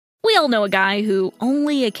all know a guy who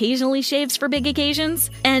only occasionally shaves for big occasions,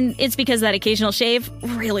 and it's because that occasional shave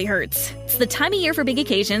really hurts. It's the time of year for big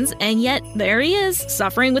occasions, and yet there he is,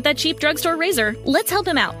 suffering with that cheap drugstore razor. Let's help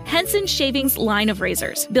him out. Henson Shaving's line of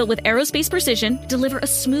razors, built with aerospace precision, deliver a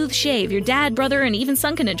smooth shave your dad, brother, and even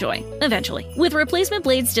son can enjoy, eventually. With replacement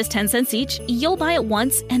blades just 10 cents each, you'll buy it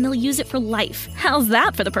once, and they'll use it for life. How's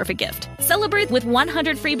that for the perfect gift? Celebrate with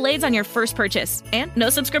 100 free blades on your first purchase, and no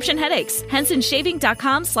subscription headaches.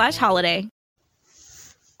 HensonShaving.com/holiday.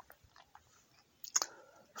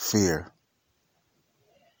 Fear.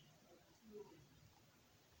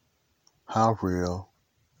 How real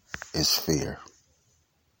is fear?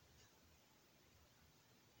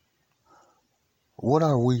 What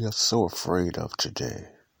are we so afraid of today?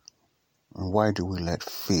 And why do we let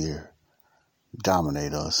fear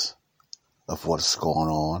dominate us of what's going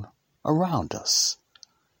on around us?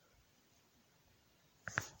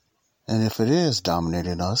 And if it is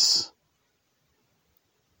dominating us,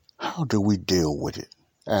 how do we deal with it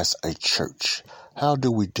as a church? How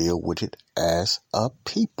do we deal with it as a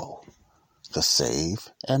people, the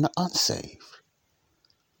saved and the unsaved?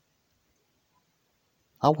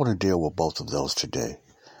 I want to deal with both of those today.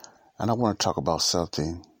 And I want to talk about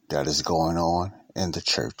something that is going on in the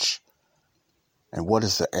church. And what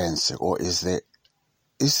is the answer? Or is there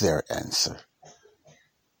an answer?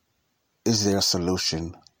 Is there a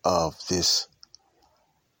solution of this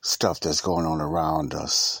stuff that's going on around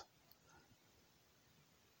us?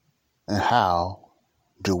 And how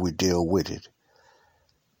do we deal with it?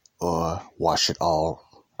 Or wash it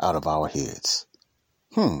all out of our heads?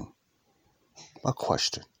 A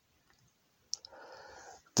question.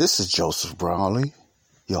 This is Joseph Brownlee,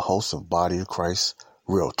 your host of Body of Christ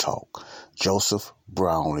Real Talk. Joseph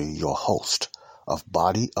Brownlee, your host of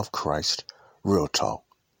Body of Christ Real Talk.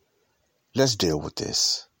 Let's deal with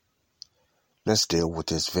this. Let's deal with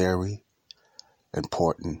this very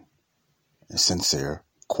important and sincere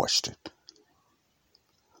question.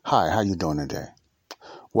 Hi, how you doing today?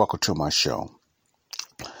 Welcome to my show.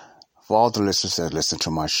 For all the listeners that listen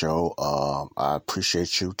to my show, I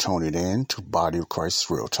appreciate you tuning in to Body of Christ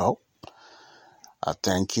Real Talk. I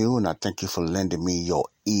thank you, and I thank you for lending me your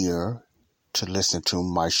ear to listen to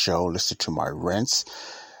my show, listen to my rants,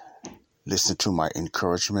 listen to my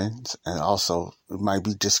encouragement, and also it might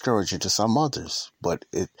be discouraging to some others, but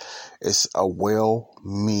it's a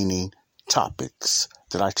well-meaning topics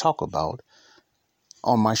that I talk about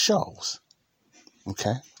on my shows.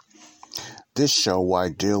 Okay? This show where I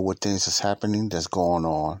deal with things that's happening, that's going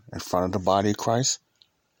on in front of the body of Christ,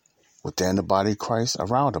 within the body of Christ,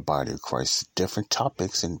 around the body of Christ, different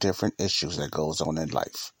topics and different issues that goes on in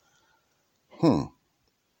life.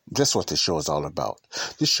 That's what this show is all about.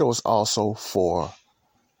 This show is also for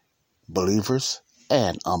believers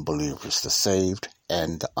and unbelievers, the saved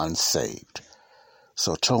and the unsaved.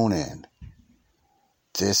 So tune in.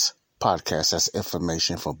 This podcast has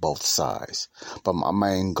information for both sides, but my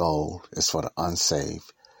main goal is for the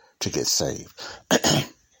unsaved to get saved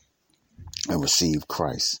and receive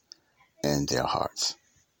Christ in their hearts.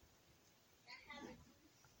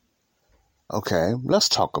 Okay, let's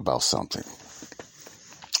talk about something.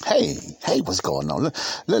 Hey, what's going on?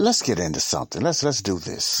 Let's get into something. Let's do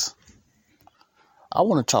this. I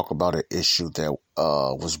want to talk about an issue that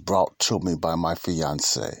was brought to me by my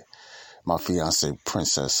fiance,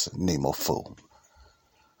 Princess Nemo Fu.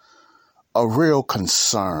 A real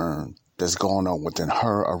concern that's going on within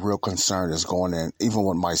her, a real concern that's going in, even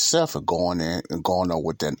with myself, going on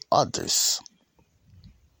within others.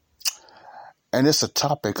 And it's a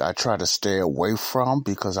topic I try to stay away from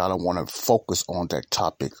because I don't want to focus on that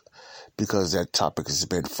topic, because that topic has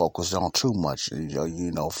been focused on too much,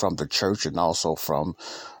 from the church and also from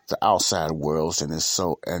the outside worlds,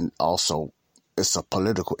 and also it's a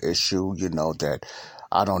political issue, that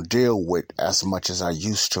I don't deal with as much as I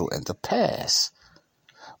used to in the past.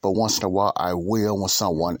 But once in a while, I will. When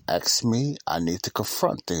someone asks me, I need to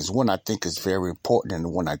confront things when I think it's very important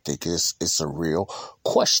and when I think it's a real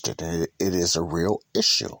question. And it is a real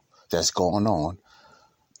issue that's going on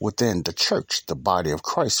within the church, the body of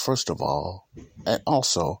Christ, first of all, and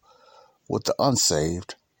also with the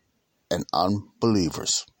unsaved and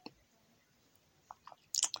unbelievers.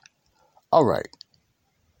 All right.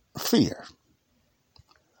 Fear.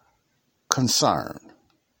 Concern.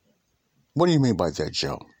 What do you mean by that,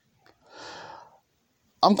 Joe?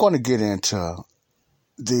 I'm going to get into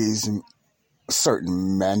these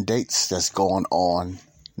certain mandates that's going on,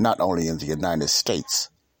 not only in the United States,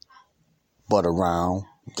 but around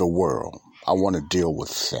the world. I want to deal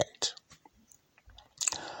with that.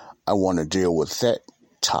 I want to deal with that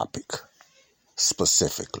topic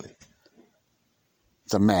specifically.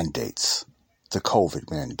 the mandates, the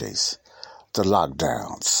COVID mandates, the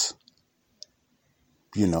lockdowns.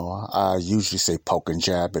 I usually say poking,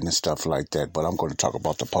 jabbing and stuff like that, but I'm going to talk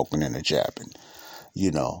about the poking and the jabbing.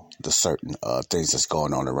 The certain things that's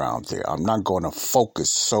going on around there. I'm not going to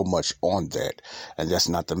focus so much on that, and that's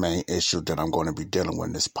not the main issue that I'm going to be dealing with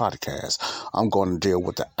in this podcast. I'm going to deal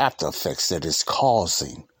with the after effects that it's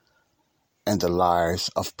causing in the lives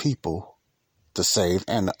of people, the saved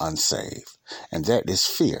and the unsaved, and that is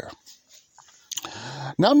fear.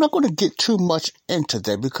 Now, I'm not going to get too much into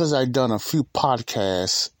that because I've done a few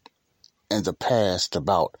podcasts in the past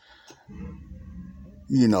about,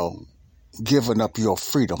 giving up your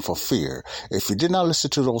freedom for fear. If you did not listen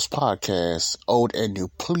to those podcasts, old and new,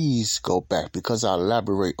 please go back because I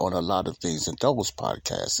elaborate on a lot of things in those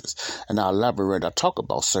podcasts. And I talk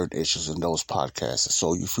about certain issues in those podcasts.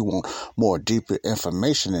 So if you want more deeper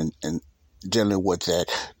information and dealing with that,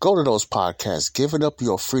 go to those podcasts, Giving Up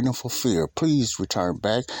Your Freedom for Fear. Please return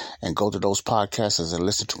back and go to those podcasts and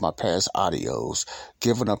listen to my past audios,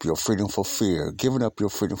 Giving Up Your Freedom for Fear, Giving Up Your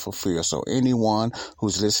Freedom for Fear. So anyone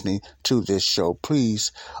who's listening to this show,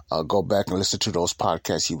 please go back and listen to those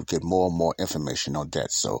podcasts. You will get more and more information on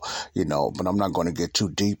that. So, but I'm not going to get too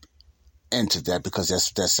deep into that because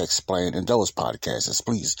that's explained in those podcasts.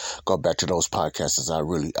 Please go back to those podcasts. I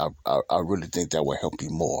really think that will help you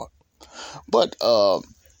more. But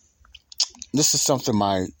this is something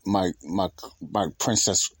my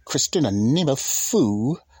princess Christina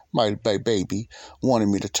Nemafu, my baby, wanted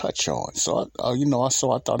me to touch on. So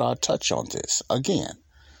I thought I'd touch on this again,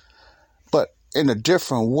 but in a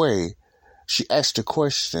different way. She asked the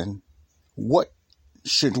question, "What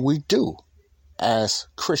should we do as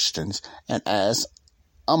Christians and as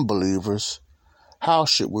unbelievers? How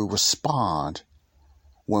should we respond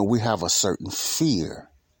when we have a certain fear?"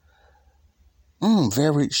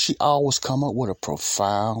 She always come up with a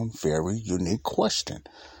profound, very unique question.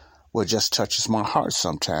 What just touches my heart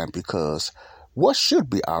sometimes, because what should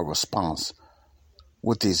be our response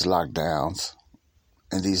with these lockdowns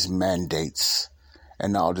and these mandates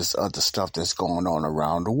and all this other stuff that's going on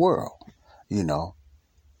around the world,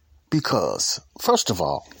 Because, first of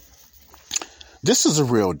all, this is a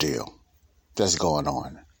real deal that's going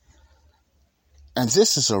on. And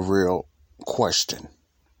this is a real question.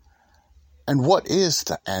 And what is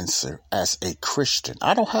the answer as a Christian?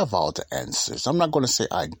 I don't have all the answers. I'm not going to say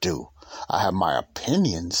I do. I have my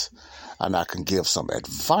opinions and I can give some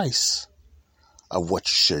advice of what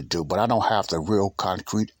you should do, but I don't have the real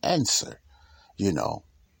concrete answer,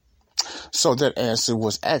 So that answer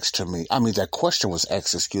was asked to me. That question was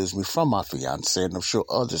asked, from my fiance, and I'm sure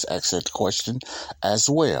others asked that question as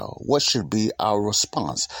well. What should be our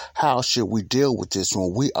response? How should we deal with this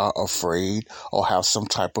when we are afraid or have some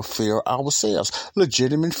type of fear ourselves?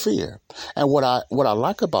 Legitimate fear. And what I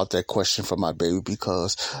like about that question for my baby,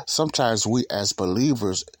 because sometimes we as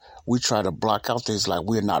believers, we try to block out things like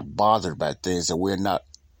we're not bothered by things and we're not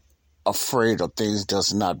afraid of things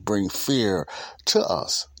does not bring fear to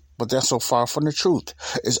us. But that's so far from the truth.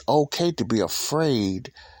 It's okay to be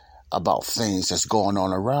afraid about things that's going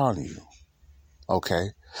on around you. Okay?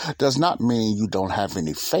 Does not mean you don't have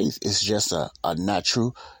any faith. It's just a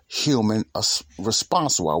natural human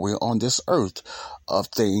response while we're on this earth of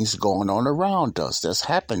things going on around us.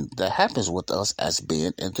 That happens with us as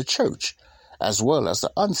being in the church, as well as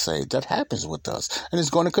the unsaved. That happens with us. And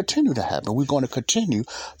it's going to continue to happen. We're going to continue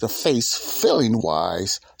to face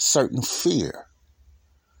feeling-wise certain fear.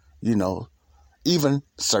 Even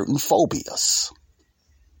certain phobias,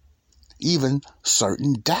 even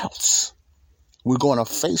certain doubts. We're going to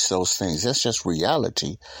face those things. That's just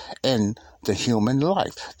reality in the human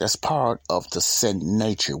life. That's part of the sin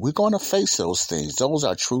nature. We're going to face those things. Those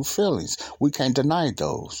are true feelings. We can't deny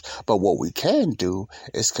those. But what we can do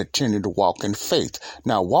is continue to walk in faith.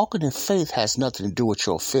 Now, walking in faith has nothing to do with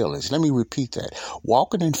your feelings. Let me repeat that.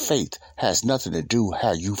 Walking in faith has nothing to do with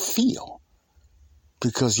how you feel.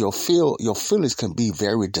 Because your feelings can be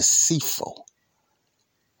very deceitful.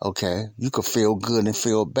 Okay? You could feel good and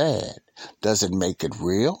feel bad. Does it make it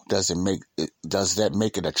real? Does that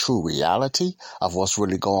make it a true reality of what's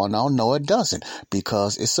really going on? No, it doesn't.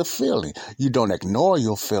 Because it's a feeling. You don't ignore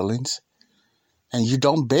your feelings. And you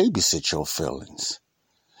don't babysit your feelings.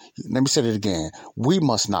 Let me say it again. We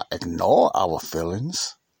must not ignore our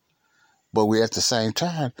feelings. But at the same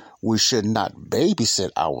time, we should not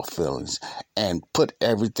babysit our feelings and put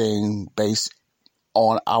everything based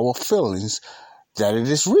on our feelings that it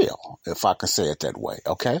is real, if I can say it that way.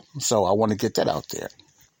 Okay? So I want to get that out there.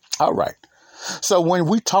 All right. So when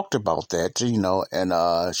we talked about that,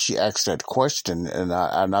 and she asked that question, and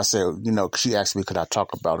I said, she asked me, could I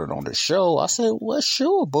talk about it on the show? I said, well,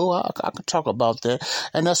 sure, boo, I could talk about that.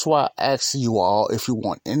 And that's why I asked you all if you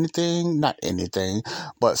want anything, not anything,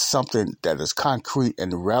 but something that is concrete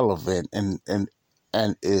and relevant and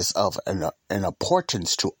is of an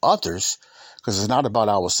importance to others, because it's not about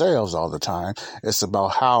ourselves all the time. It's about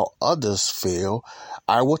how others feel.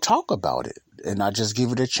 I will talk about it. And I just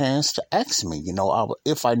give it a chance to ask me.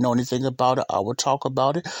 If I know anything about it, I will talk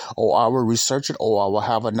about it, or I will research it, or I will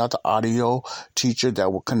have another audio teacher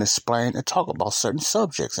that can explain and talk about certain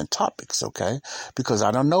subjects and topics, okay? Because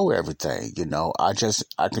I don't know everything, I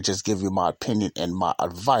can just give you my opinion and my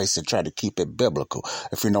advice and try to keep it biblical,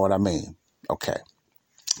 if you know what I mean. Okay.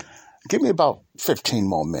 Give me about 15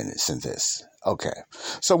 more minutes in this. Okay.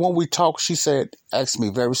 So when we talked, she asked me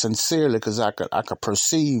very sincerely, because I could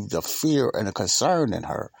perceive the fear and the concern in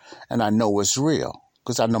her. And I know it's real,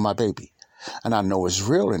 because I know my baby. And I know it's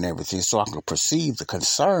real and everything. So I can perceive the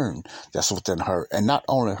concern that's within her. And not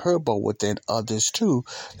only her, but within others too,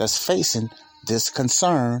 that's facing this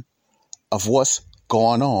concern of what's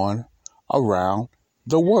going on around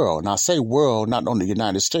the world. And I say world, not only the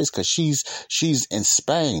United States, because she's in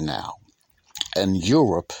Spain now. And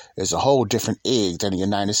Europe is a whole different egg than the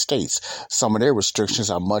United States. Some of their restrictions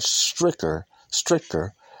are much stricter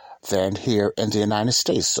than here in the United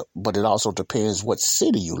States. But it also depends what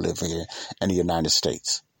city you live in the United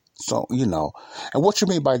States. So, and what you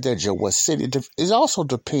mean by that, Joe, what city? It also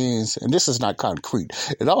depends, and this is not concrete,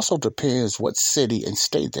 it also depends what city and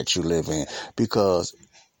state that you live in, because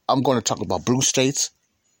I'm going to talk about blue states,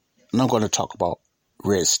 and I'm going to talk about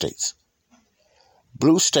red states.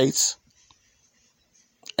 Blue states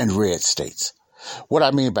and red states. What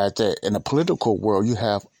I mean by that, in the political world, you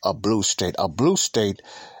have a blue state. A blue state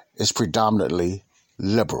is predominantly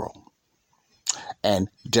liberal and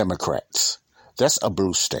Democrats. That's a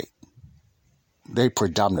blue state. They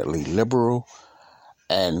predominantly liberal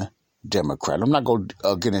and Democrat. I'm not going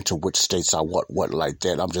to get into which states are what like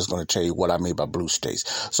that. I'm just going to tell you what I mean by blue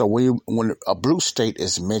states. So when a blue state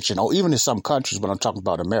is mentioned, or even in some countries, but I'm talking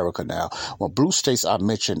about America now, when blue states are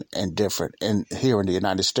mentioned and different, and here in the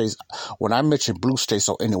United States, when I mention blue states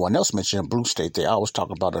or anyone else mentioning blue state, they always talk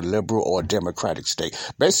about a liberal or a Democratic state,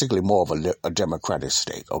 basically more of a Democratic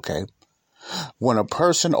state, okay? When a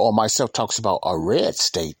person or myself talks about a red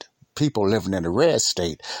state, people living in a red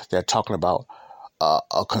state, they're talking about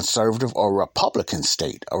a conservative or Republican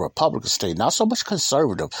state, not so much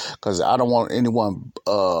conservative, because I don't want anyone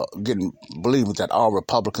believing that all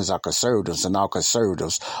Republicans are conservatives and all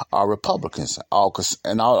conservatives are Republicans. I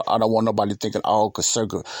don't want nobody thinking all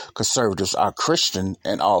conservatives are Christian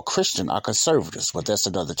and all Christian are conservatives, but that's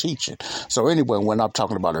another teaching. So anyway, when I'm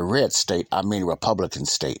talking about a red state, I mean Republican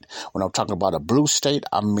state. When I'm talking about a blue state,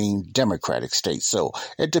 I mean Democratic state. So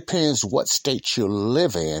it depends what state you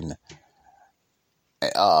live in.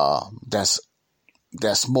 That's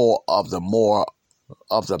more of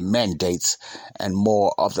the mandates and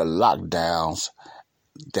more of the lockdowns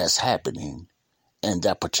that's happening in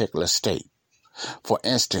that particular state. For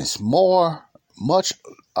instance, a lot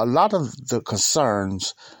of the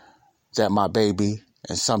concerns that my baby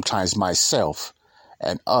and sometimes myself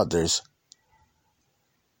and others,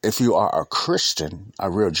 if you are a Christian, a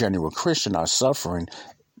real genuine Christian, are suffering,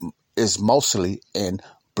 is mostly in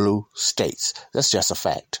blue states. That's just a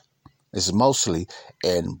fact. It's mostly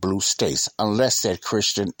in blue states, unless that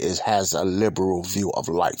Christian has a liberal view of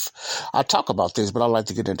life. I talk about this, but I like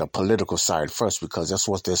to get into the political side first, because that's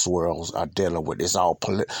what this world are dealing with. It's all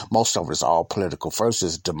most of it is all political. First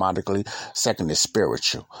is demonically, second is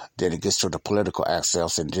spiritual. Then it gets to the political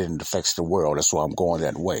access, and then it affects the world. That's why I'm going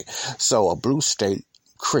that way. So a blue state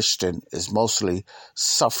Christian is mostly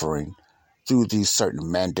suffering through these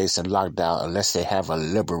certain mandates and lockdown, unless they have a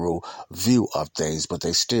liberal view of things, but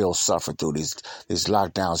they still suffer through these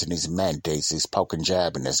lockdowns and these mandates, these poke and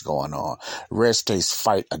jabbing that's going on. Red states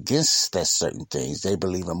fight against that certain things. They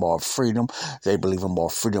believe in more freedom. They believe in more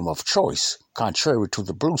freedom of choice, contrary to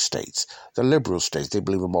the blue states, the liberal states. They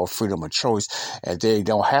believe in more freedom of choice, and they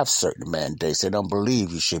don't have certain mandates. They don't believe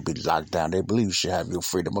you should be locked down. They believe you should have your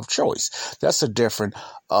freedom of choice. That's a difference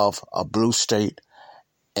of a blue state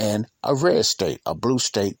and a red state. A blue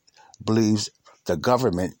state believes the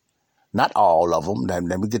government, not all of them,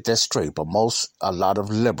 let me get that straight, but a lot of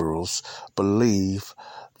liberals believe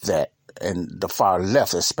that, and the far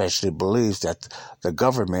left especially believes that the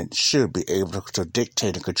government should be able to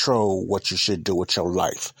dictate and control what you should do with your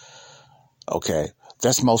life. Okay?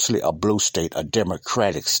 That's mostly a blue state, a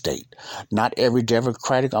Democratic state. Not every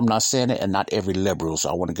Democratic, I'm not saying it, and not every liberal. So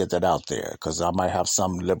I want to get that out there because I might have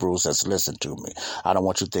some liberals that's listen to me. I don't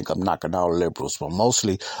want you to think I'm knocking out liberals, but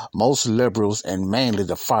most liberals and mainly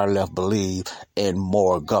the far left believe in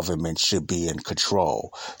more government should be in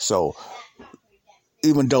control. So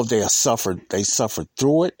even though they suffered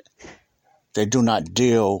through it, they do not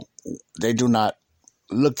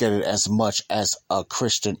look at it as much as a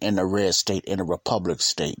Christian in a red state, in a republic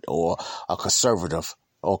state, or a conservative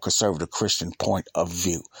Christian point of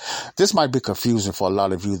view. This might be confusing for a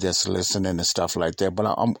lot of you that's listening and stuff like that, but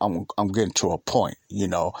I'm getting to a point,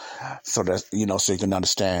 so that, so you can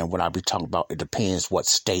understand when I be talking about it depends what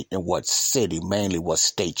state and what city, mainly what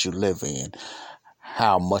state you live in,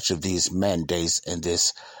 how much of these mandates and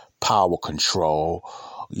this power control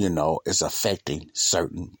is affecting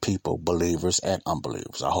certain people, believers and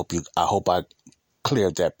unbelievers. I hope I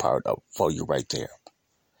cleared that part up for you right there.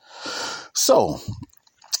 So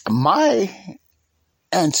my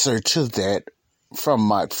answer to that from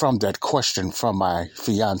that question from my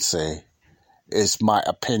fiance is my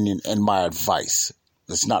opinion and my advice.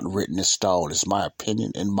 It's not written in stone. It's my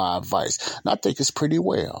opinion and my advice. And I think it's pretty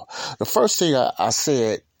well. The first thing I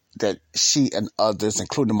said that she and others,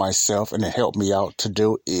 including myself, and it helped me out to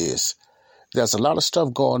do is there's a lot of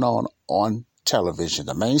stuff going on television,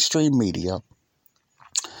 the mainstream media,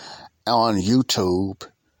 on YouTube,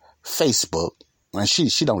 Facebook. And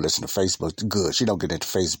she don't listen to Facebook. Good. She don't get into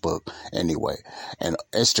Facebook anyway. And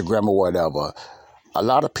Instagram or whatever. A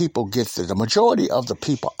lot of people the majority of the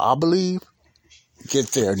people, I believe, get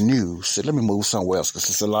their news. So let me move somewhere else because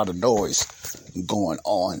there's a lot of noise going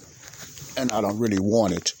on. And I don't really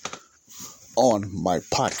want it on my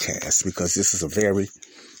podcast because this is a very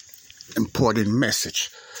important message.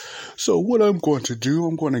 So what I'm going to do,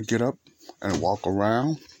 I'm going to get up and walk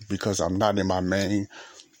around because I'm not in my main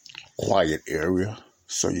quiet area.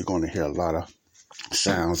 So you're going to hear a lot of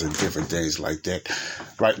sounds and different things like that.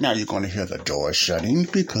 Right now you're going to hear the door shutting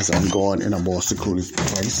because I'm going in a more secluded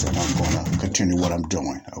place and I'm going to continue what I'm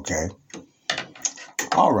doing. Okay.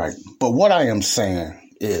 All right. But what I am saying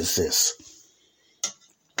is this.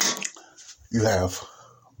 You have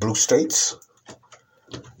blue states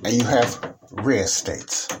and you have red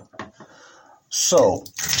states. So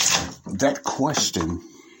that question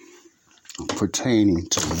pertaining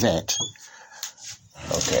to that,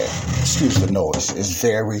 okay, excuse the noise, is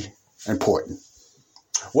very important.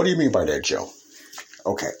 What do you mean by that, Joe?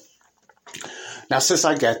 Okay. Now, since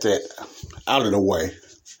I got that out of the way,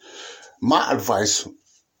 my advice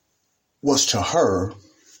was to her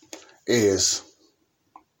is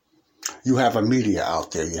you have a media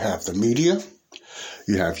out there. You have the media,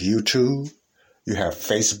 you have YouTube, you have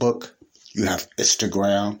Facebook, you have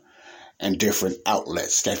Instagram, and different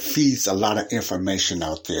outlets that feeds a lot of information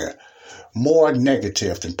out there. More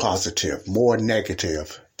negative than positive. More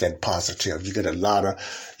negative than positive. You get a lot of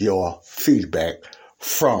your feedback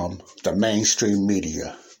from the mainstream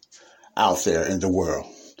media out there in the world.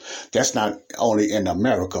 That's not only in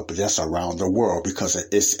America, but that's around the world because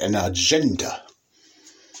it's an agenda.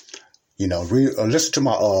 Listen to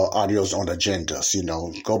my audios on agendas.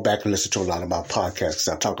 Go back and listen to a lot of my podcasts.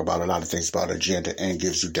 I talk about a lot of things about agenda and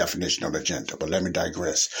gives you definition of agenda. But let me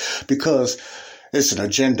digress because it's an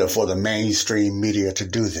agenda for the mainstream media to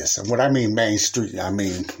do this. And what I mean mainstream, I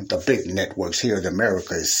mean the big networks here in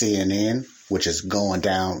America is CNN, which is going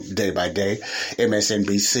down day by day,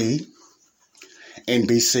 MSNBC,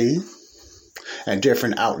 NBC, and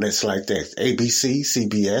different outlets like that, ABC,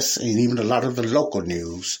 CBS, and even a lot of the local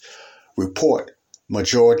news report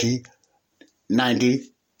majority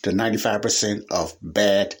 90 to 95% of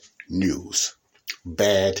bad news.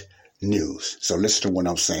 Bad news. So listen to what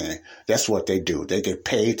I'm saying. That's what they do. They get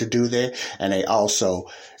paid to do that. And they also,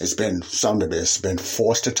 some of it's been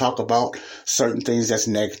forced to talk about certain things that's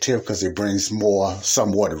negative because it brings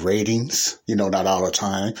somewhat ratings, not all the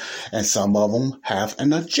time. And some of them have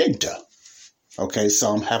an agenda. Okay.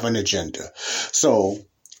 Some have an agenda. So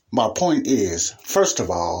my point is, first of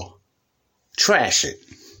all, trash it.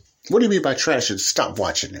 What do you mean by trash it? Stop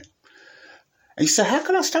watching it. And you say, how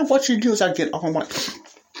can I stop watching news? I get all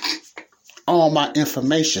my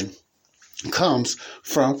information comes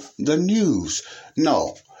from the news.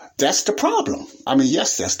 No, That's the problem. I mean,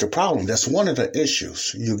 yes, that's the problem. That's one of the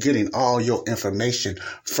issues. You're getting all your information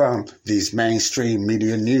from these mainstream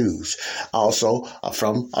media news. Also,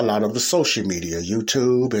 from a lot of the social media,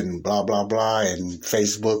 YouTube and blah, blah, blah, and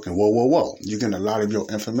Facebook and whoa. You're getting a lot of your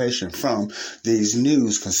information from these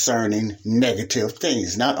news concerning negative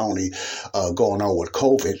things, not only going on with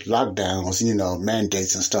COVID, lockdowns,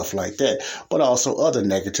 mandates and stuff like that, but also other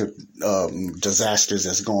negative disasters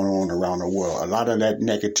that's going on around the world. A lot of that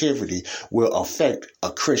negativity will affect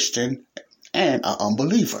a Christian and an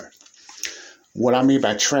unbeliever. What I mean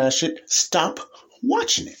by trash it, stop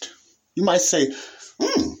watching it. You might say,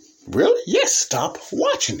 really? Yes, stop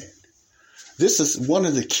watching it. This is one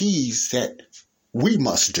of the keys that we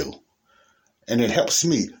must do. And it helps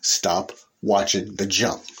me stop watching the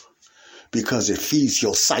junk because it feeds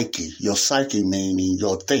your psyche meaning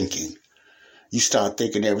your thinking. You start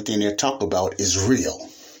thinking everything they talk about is real.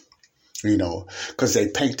 Because they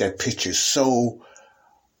paint that picture so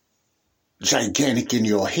gigantic in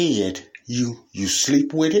your head, you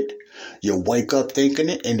sleep with it, you wake up thinking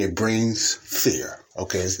it, and it brings fear.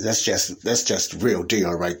 Okay, that's just real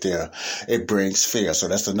deal right there. It brings fear. So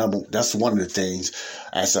that's one of the things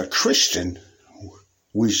as a Christian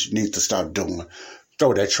we need to start doing.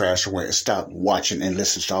 Throw that trash away and stop watching and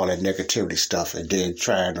listening to all that negativity stuff, and then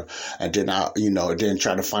try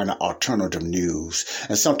to find an alternative news.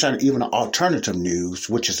 And sometimes even an alternative news,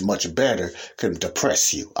 which is much better, can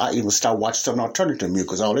depress you. I even start watching some alternative news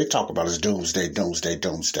because all they talk about is doomsday.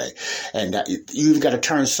 And you even got to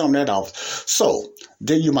turn some of that off. So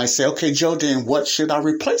then you might say, okay, Joe, then what should I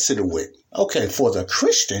replace it with? Okay, for the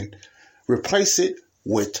Christian, replace it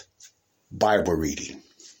with Bible reading.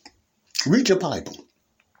 Read your Bible.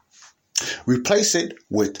 Replace it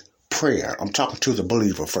with prayer. I'm talking to the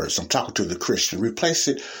believer first. I'm talking to the Christian. Replace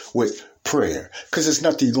it with prayer, because it's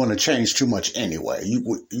nothing you're going to change too much anyway.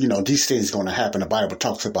 These things are going to happen. The Bible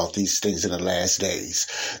talks about these things in the last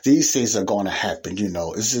days. These things are going to happen.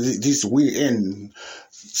 We're in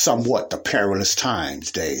somewhat the perilous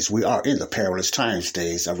times days. We are in the perilous times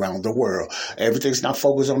days around the world. Everything's not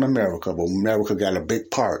focused on America, but America got a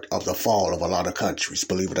big part of the fall of a lot of countries,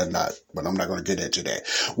 believe it or not. But I'm not going to get into that.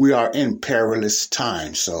 We are in perilous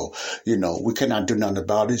times. So, we cannot do nothing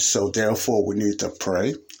about it. So therefore, we need to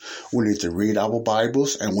pray. We need to read our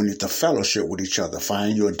Bibles, and we need to fellowship with each other.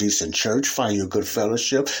 Find you a decent church, find you a good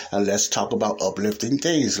fellowship, and let's talk about uplifting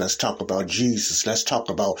things. Let's talk about Jesus. Let's talk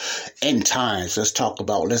about end times.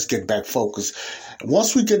 Let's get back focused.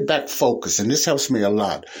 Once we get back focused, and this helps me a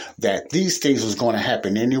lot, that these things was going to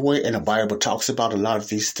happen anyway, and the Bible talks about a lot of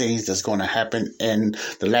these things that's going to happen, and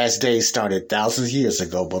the last days started thousands of years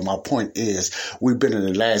ago. But my point is, we've been in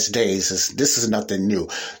the last days. This is nothing new.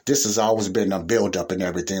 This has always been a build-up and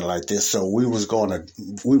everything like this. So we was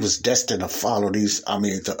destined to follow these,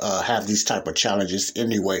 to have these type of challenges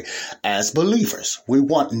anyway as believers. We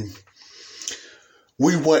wasn't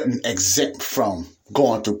exempt from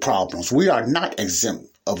going through problems. We are not exempt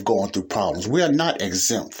of going through problems. We are not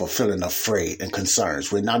exempt for feeling afraid and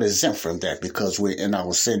concerns. We're not exempt from that because we're in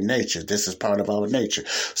our sin nature. This is part of our nature.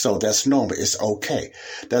 So that's normal. It's okay.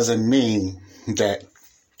 Doesn't mean that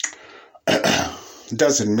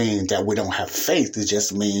we don't have faith. It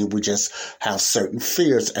just means we just have certain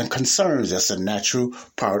fears and concerns. That's a natural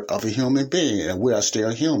part of a human being. And we are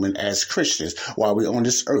still human as Christians while we're on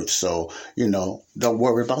this earth. So, don't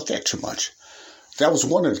worry about that too much. That was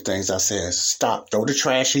one of the things I said. Stop, throw the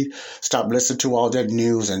trashy, stop listening to all that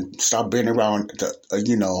news, and stop being around,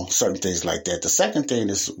 certain things like that. The second thing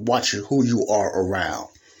is watch who you are around.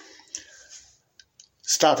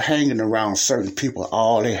 Stop hanging around certain people.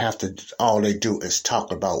 All they do is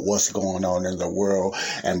talk about what's going on in the world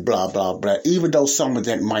and blah, blah, blah. Even though some of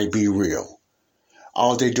that might be real.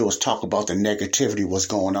 All they do is talk about the negativity, what's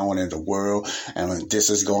going on in the world, and this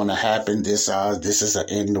is going to happen. This is the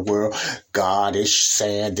end of the world. God is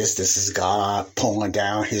saying this. This is God pouring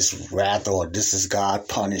down His wrath, or this is God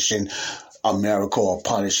punishing America or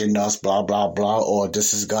punishing us. Blah blah blah. Or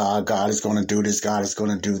this is God. God is going to do this. God is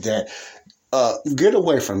going to do that. Get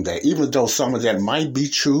away from that. Even though some of that might be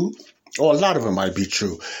true, or a lot of it might be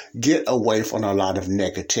true, get away from a lot of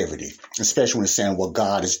negativity, especially when it's saying what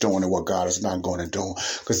God is doing and what God is not going to do.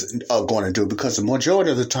 Because the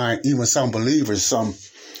majority of the time, even some believers, some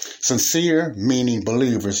sincere, meaning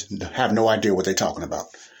believers, have no idea what they're talking about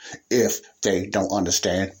if they don't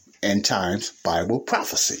understand end times Bible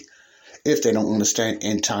prophecy. If they don't understand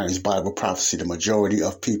end times Bible prophecy, the majority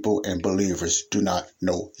of people and believers do not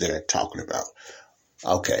know what they're talking about.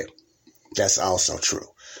 Okay, that's also true.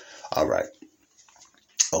 All right.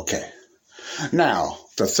 Okay. Now,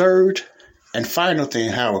 the third and final thing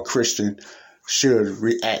how a Christian should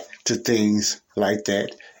react to things like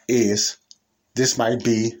that is this might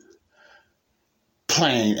be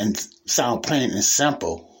plain and sound plain and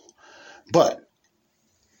simple, but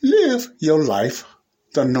live your life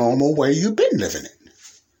the normal way you've been living it.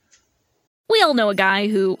 We all know a guy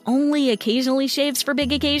who only occasionally shaves for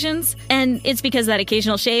big occasions, and it's because that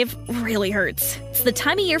occasional shave really hurts. It's the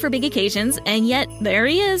time of year for big occasions, and yet there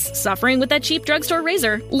he is, suffering with that cheap drugstore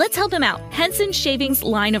razor. Let's help him out. Henson Shaving's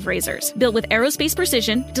line of razors, built with aerospace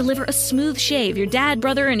precision, deliver a smooth shave your dad,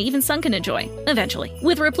 brother, and even son can enjoy, eventually.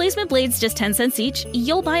 With replacement blades just 10 cents each,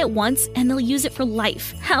 you'll buy it once, and they'll use it for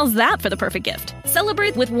life. How's that for the perfect gift?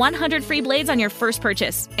 Celebrate with 100 free blades on your first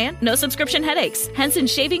purchase, and no subscription headaches.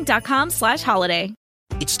 HensonShaving.com/holiday.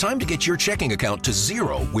 It's time to get your checking account to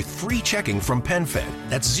zero with free checking from PenFed.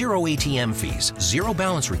 That's zero ATM fees, zero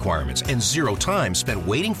balance requirements, and zero time spent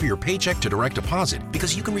waiting for your paycheck to direct deposit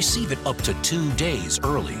because you can receive it up to 2 days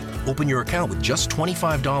early. Open your account with just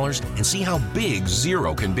 $25 and see how big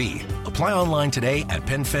zero can be. Apply online today at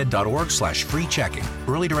PenFed.org/free checking.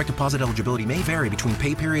 Early direct deposit eligibility may vary between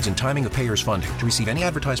pay periods and timing of payers' funding. To receive any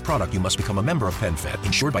advertised product, you must become a member of PenFed,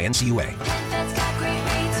 insured by NCUA. PenFed's got great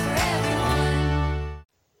rates for everyone.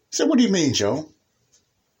 So what do you mean, Joe?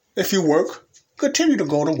 If you work, continue to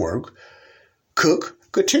go to work. Cook,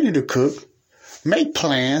 continue to cook. Make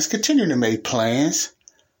plans, continue to make plans.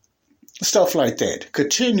 Stuff like that.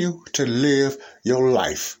 Continue to live your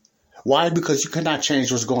life. Why? Because you cannot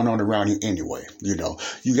change what's going on around you anyway. You know,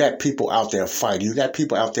 you got people out there fighting. You got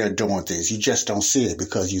people out there doing things. You just don't see it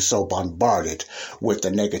because you're so bombarded with the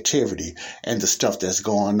negativity and the stuff that's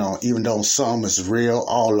going on. Even though some is real,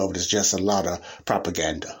 all of it is just a lot of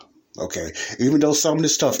propaganda. Okay, even though some of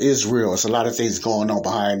this stuff is real, it's a lot of things going on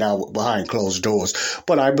behind closed doors.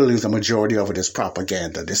 But I believe the majority of it is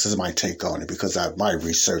propaganda. This is my take on it because of my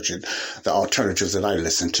research and the alternatives that I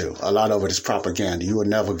listen to. A lot of it is propaganda. You will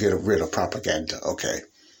never get rid of propaganda. Okay,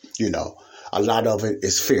 you know, a lot of it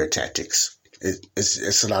is fear tactics.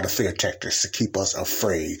 It's a lot of fear tactics to keep us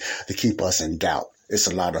afraid, to keep us in doubt. It's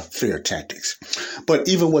a lot of fear tactics. But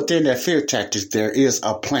even within that fear tactics, there is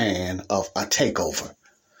a plan of a takeover.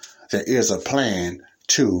 There is a plan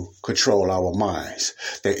to control our minds.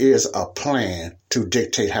 There is a plan to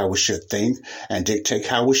dictate how we should think and dictate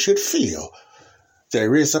how we should feel.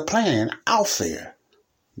 There is a plan out there.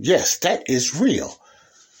 Yes, that is real.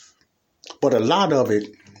 But a lot of it,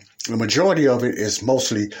 the majority of it is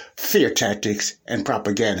mostly fear tactics and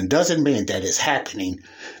propaganda. It doesn't mean that it's happening.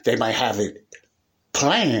 They might have it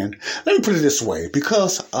planned. Let me put it this way.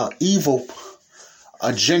 Because an evil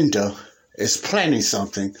agenda is planning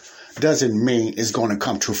something, doesn't mean it's going to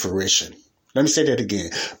come to fruition. Let me say that again.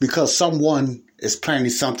 Because someone is planning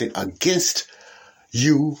something against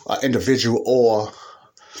you, an individual, or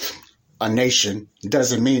a nation,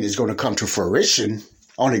 doesn't mean it's going to come to fruition.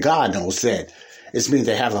 Only God knows that. It means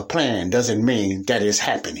they have a plan. Doesn't mean that it's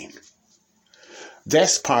happening.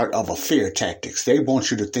 That's part of a fear tactics. They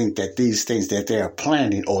want you to think that these things that they're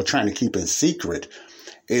planning or trying to keep in secret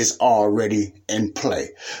is already in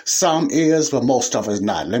play. Some is, but most of it is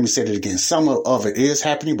not. Let me say that again. Some of it is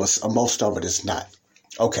happening, but most of it is not.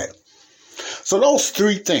 Okay. So those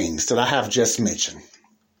 3 things that I have just mentioned.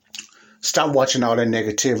 Stop watching all that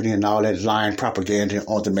negativity and all that lying propaganda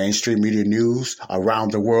on the mainstream media news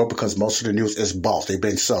around the world because most of the news is bought. They've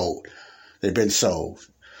been sold.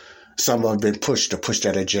 Some of them have been pushed to push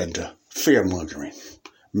that agenda. Fear-mongering.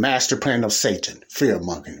 Master plan of Satan.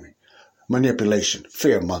 Fear-mongering. Manipulation,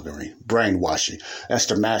 fear-mongering, brainwashing. That's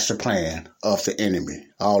the master plan of the enemy.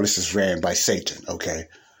 All this is ran by Satan, okay?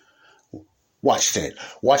 Watch that.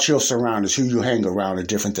 Watch your surroundings, who you hang around and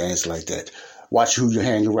different things like that. Watch who you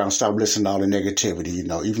hang around. Stop listening to all the negativity, you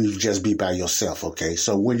know, even if you just be by yourself, okay?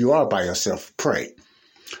 So when you are by yourself, pray.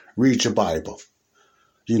 Read your Bible.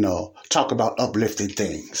 You know, talk about uplifting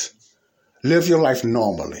things. Live your life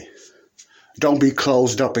normally. Don't be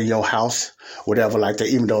closed up in your house, whatever like that,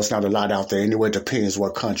 even though it's not a lot out there. Anyway, it depends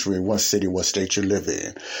what country, what city, what state you live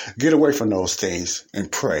in. Get away from those things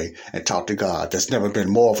and pray and talk to God. There's never been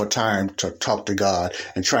more of a time to talk to God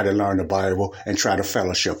and try to learn the Bible and try to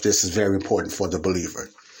fellowship. This is very important for the believer.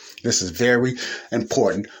 This is very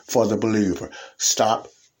important for the believer. Stop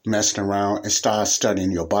messing around and start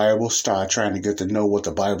studying your Bible. Start trying to get to know what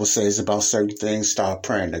the Bible says about certain things. Start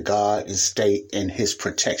praying to God and stay in His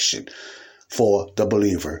protection for the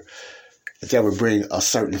believer. That would bring a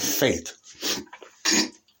certain faith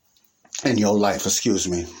in your life. Excuse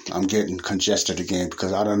me. I'm getting congested again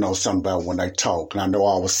because I don't know something about when I talk. And I know I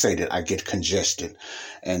always say that I get congested.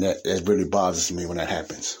 And that really bothers me when that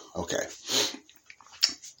happens. Okay.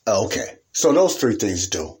 So those 3 things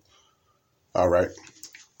do. All right.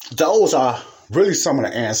 Those are really some of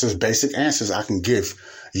the answers, basic answers I can give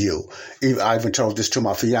you. I even told this to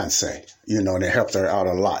my fiance, and it helped her out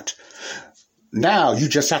a lot. Now you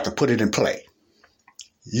just have to put it in play.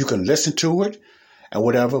 You can listen to it and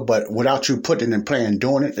whatever, but without you putting it in play and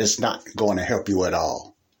doing it, it's not going to help you at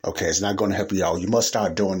all. Okay, it's not going to help you at all. You must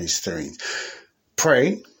start doing these things.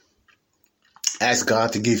 Pray. Ask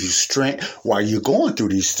God to give you strength while you're going through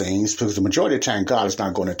these things, because the majority of the time God is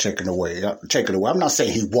not going to take it away. I'm not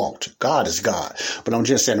saying he won't. God is God. But I'm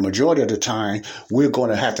just saying the majority of the time we're going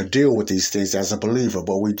to have to deal with these things as a believer,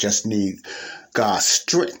 but we just need God's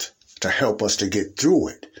strength to help us to get through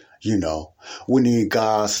it. We need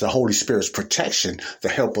the Holy Spirit's protection to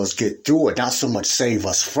help us get through it. Not so much save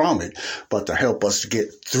us from it, but to help us to get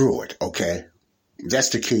through it. Okay. That's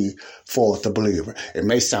the key for the believer. It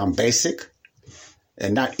may sound basic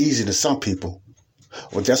and not easy to some people,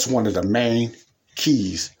 but that's one of the main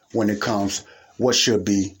keys when it comes what should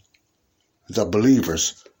be the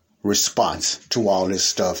believer's response to all this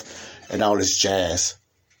stuff and all this jazz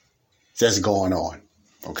that's going on.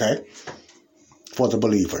 Okay? For the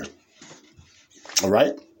believer. All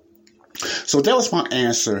right? So that was my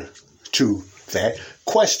answer to that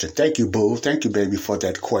question. Thank you, boo. Thank you, baby, for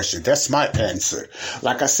that question. That's my answer.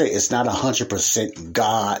 Like I said, it's not 100%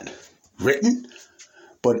 God written,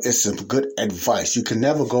 but it's some good advice. You can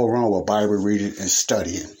never go wrong with Bible reading and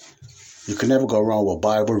studying. You can never go wrong with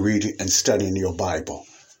Bible reading and studying your Bible.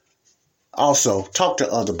 Also, talk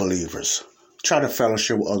to other believers. Try to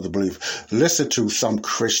fellowship with other believers. Listen to some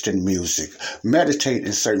Christian music. Meditate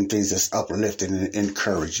in certain things that's uplifting and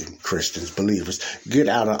encouraging Christians, believers. Get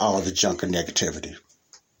out of all the junk and negativity.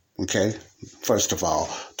 Okay? First of all,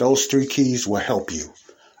 those 3 keys will help you.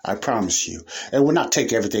 I promise you. And will not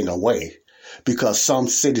take everything away, because some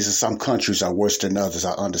cities and some countries are worse than others.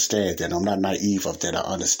 I understand that. I'm not naive of that. I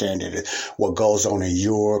understand that what goes on in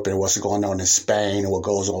Europe and what's going on in Spain and what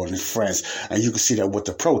goes on in France. And you can see that with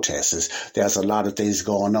the protests. There's a lot of things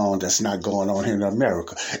going on that's not going on here in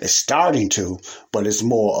America. It's starting to, but it's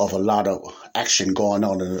more of a lot of action going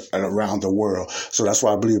on around the world. So that's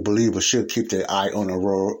why I believe believers should keep their eye on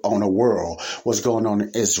the world. What's going on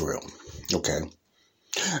in Israel. Okay.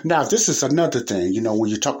 Now, this is another thing, when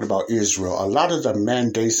you're talking about Israel, a lot of the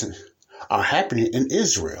mandates are happening in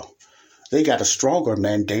Israel. They got a stronger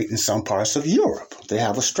mandate in some parts of Europe. They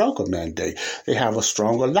have a stronger mandate. They have a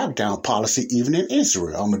stronger lockdown policy even in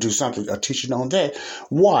Israel. I'm going to do a teaching on that.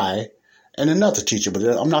 Why? And another teacher, but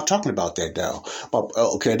I'm not talking about that now. But,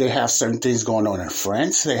 okay, they have certain things going on in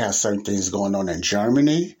France. They have certain things going on in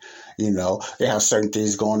Germany. They have certain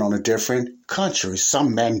things going on in different countries.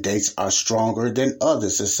 Some mandates are stronger than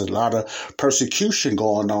others. There's a lot of persecution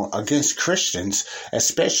going on against Christians,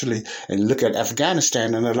 especially, and look at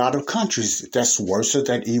Afghanistan and a lot of countries. That's worse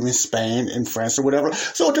than even Spain and France or whatever.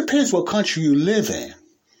 So it depends what country you live in.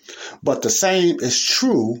 But the same is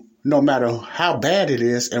true no matter how bad it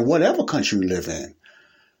is in whatever country you live in.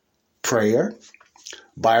 Prayer,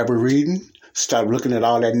 Bible reading, stop looking at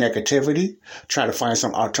all that negativity, try to find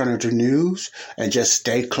some alternative news, and just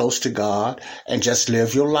stay close to God and just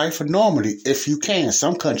live your life normally if you can.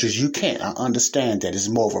 Some countries you can't. I understand that. It's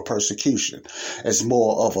more of a persecution. It's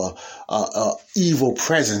more of a evil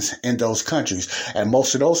presence in those countries. And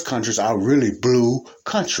most of those countries are really blue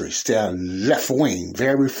countries. They're left wing,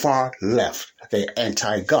 very far left. They're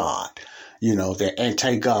anti-God. They're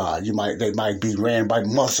anti-God. They might be ran by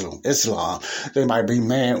Islam. They might be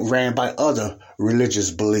ran by other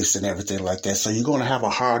religious beliefs and everything like that. So you're going to have a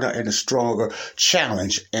harder and a stronger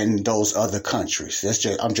challenge in those other countries.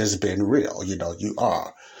 I'm just being real. You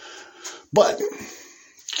are. But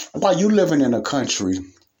while you're living in a country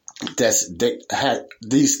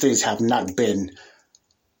these things have not been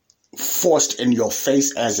forced in your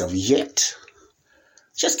face as of yet,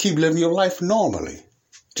 just keep living your life normally.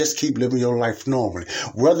 Just keep living your life normally.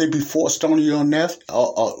 Whether it be forced on you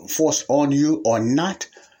or not,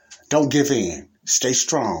 don't give in. Stay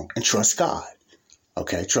strong and trust God.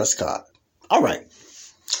 Okay, trust God. All right.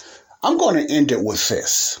 I'm going to end it with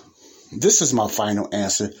this. This is my final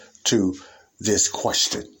answer to this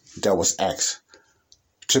question that was asked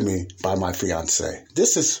to me by my fiance.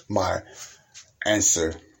 This is my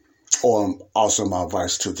answer, or also my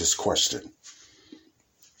advice to this question.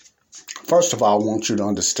 First of all, I want you to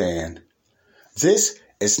understand, this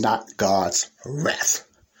is not God's wrath.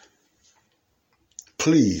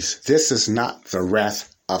 Please, this is not the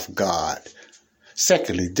wrath of God.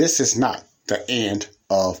 Secondly, this is not the end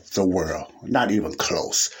of the world. Not even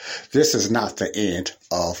close. This is not the end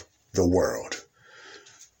of the world.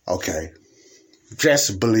 Okay?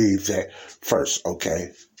 Just believe that first,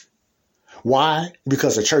 okay? Why?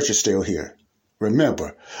 Because the church is still here.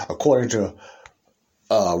 Remember, according to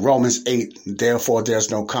Romans 8, therefore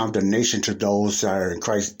there's no condemnation to those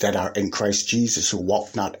that are in Christ Jesus, who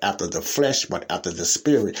walk not after the flesh, but after the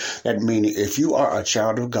Spirit. That meaning, if you are a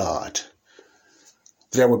child of God,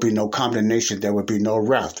 there will be no condemnation, there will be no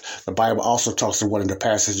wrath. The Bible also talks in one of the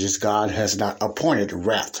passages, God has not appointed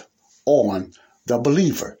wrath on the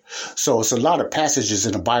believer. So it's a lot of passages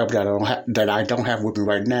in the Bible that I don't have with me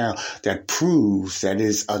right now that proves that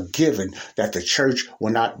is a given that the church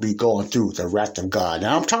will not be going through the wrath of God.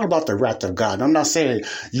 Now I'm talking about the wrath of God. I'm not saying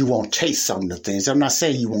you won't taste some of the things. I'm not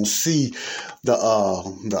saying you won't see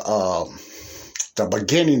the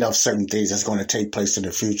beginning of certain things that's going to take place in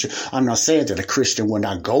the future. I'm not saying that a Christian will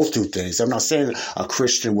not go through things. I'm not saying a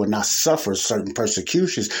Christian will not suffer certain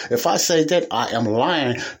persecutions. If I say that, I am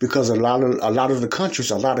lying, because a lot of the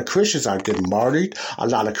countries, a lot of Christians are getting martyred. A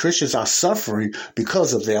lot of Christians are suffering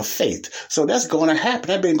because of their faith. So that's going to happen.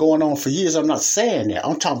 That's been going on for years. I'm not saying that.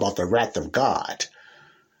 I'm talking about the wrath of God.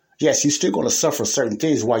 Yes, you're still going to suffer certain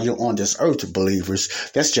things while you're on this earth, believers.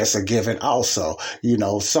 That's just a given also.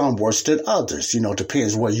 Some worse than others.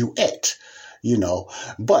 Depends where you at.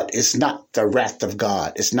 But it's not the wrath of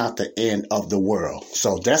God. It's not the end of the world.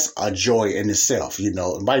 So that's a joy in itself.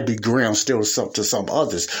 It might be grim still to some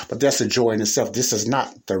others, but that's a joy in itself. This is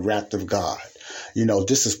not the wrath of God.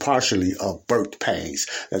 This is partially of birth pains,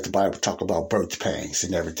 that the Bible talk about birth pains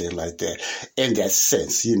and everything like that in that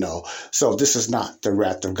sense, So this is not the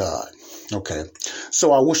wrath of God. Okay.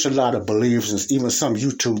 So I wish a lot of believers, and even some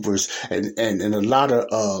YouTubers and a lot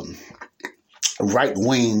of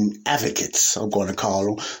right-wing advocates, I'm going to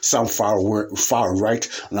call them, some far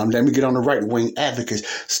right. Let me get on the right-wing advocates.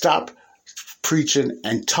 Stop preaching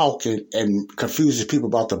and talking and confusing people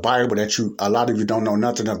about the Bible that a lot of you don't know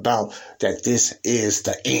nothing about, that this is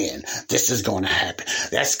the end. This is going to happen.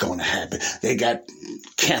 That's going to happen. They got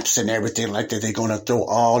camps and everything like that. They're going to throw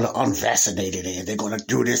all the unvaccinated in. They're going to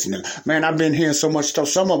do this. Man, I've been hearing so much stuff.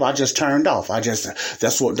 Some of I just turned off.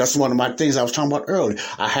 That's one of my things I was talking about earlier.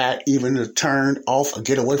 I had even to turn off or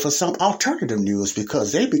get away from some alternative news,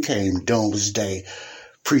 because they became doomsday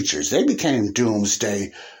preachers. They became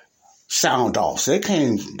doomsday sound offs. They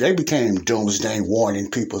became doomsday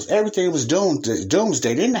warning people. Everything was doomsday.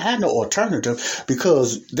 They didn't have no alternative,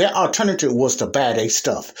 because their alternative was to buy their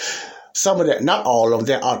stuff. Some of that, not all of them,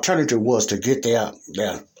 their alternative was to get their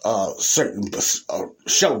certain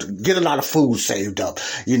shelter, get a lot of food saved up.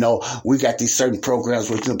 We got these certain programs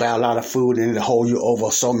where you can buy a lot of food and it'll hold you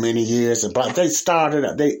over so many years. But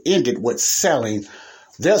they ended with selling.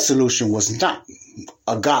 Their solution was not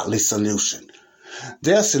a godly solution.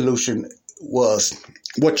 Their solution was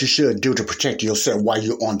what you should do to protect yourself while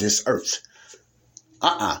you're on this earth.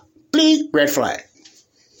 Bleed, red flag.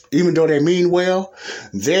 Even though they mean well,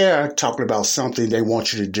 they're talking about something they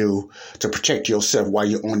want you to do to protect yourself while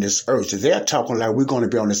you're on this earth. They're talking like we're going to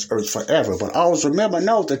be on this earth forever. But always remember,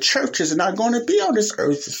 no, the church is not going to be on this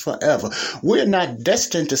earth forever. We're not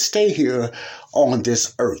destined to stay here on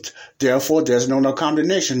this earth. Therefore, there's no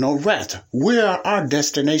condemnation, no wrath. Where our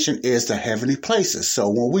destination is the heavenly places. So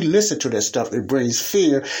when we listen to that stuff, it brings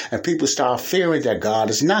fear, and people start fearing that God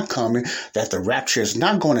is not coming, that the rapture is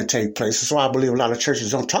not going to take place. So I believe a lot of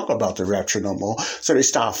churches don't talk about the rapture no more. So they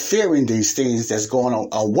start fearing these things that's going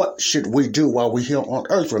on. What should we do while we're here on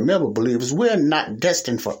earth? Remember, believers, we're not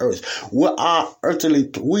destined for earth. We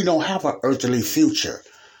don't have an earthly future.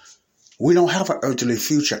 We don't have an earthly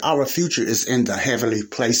future. Our future is in the heavenly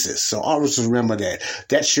places. So always remember that.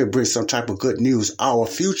 That should bring some type of good news. Our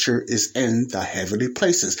future is in the heavenly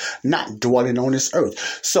places, not dwelling on this earth.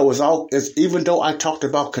 So even though I talked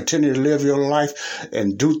about continue to live your life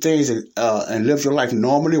and do things and live your life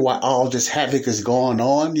normally while all this havoc is going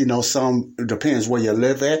on, it depends where you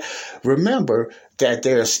live at. Remember that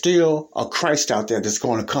there's still a Christ out there that's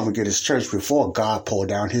going to come and get his church before God pour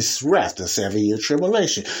down his wrath, the 7-year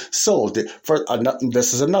tribulation. So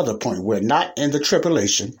this is another point. We're not in the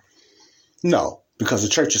tribulation. No, because the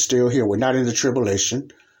church is still here. We're not in the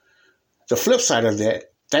tribulation. The flip side of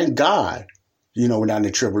that, thank God, we're not in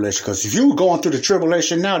the tribulation, because if you're going through the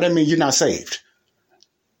tribulation now, that means you're not saved.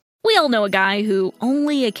 We all know a guy who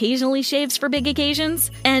only occasionally shaves for big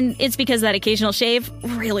occasions, and it's because that occasional shave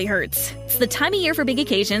really hurts. It's the time of year for big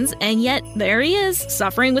occasions, and yet there he is,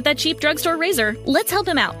 suffering with that cheap drugstore razor. Let's help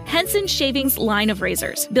him out. Henson Shaving's line of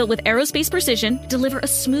razors, built with aerospace precision, deliver a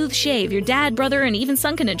smooth shave your dad, brother, and even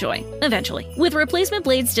son can enjoy, eventually. With replacement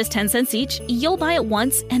blades just 10 cents each, you'll buy it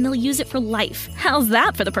once, and they'll use it for life. How's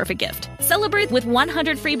that for the perfect gift? Celebrate with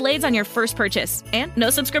 100 free blades on your first purchase, and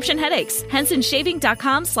no subscription headaches.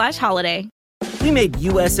 HensonShaving.com/holiday. We made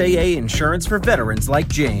USAA insurance for veterans like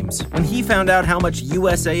James. When he found out how much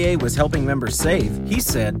USAA was helping members save, he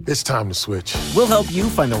said, "It's time to switch." "We'll help you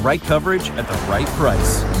find the right coverage at the right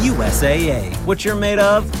price." USAA. What you're made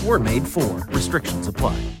of, we're made for. Restrictions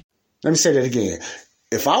apply. Let me say that again.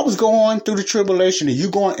 If I was going through the tribulation and you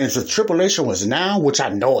going, and the tribulation was now, which I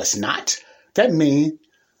know it's not, that means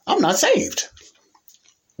I'm not saved.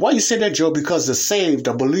 Why you say that, Joe? Because the saved,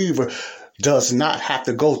 the believer, does not have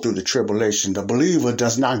to go through the tribulation. The believer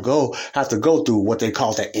does not have to go through what they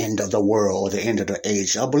call the end of the world or the end of the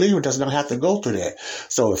age. A believer does not have to go through that.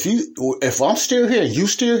 So if I'm still here, you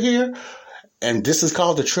still here, and this is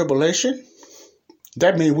called the tribulation,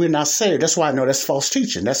 that means we're not saved. That's why I know that's false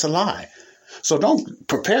teaching. That's a lie. So don't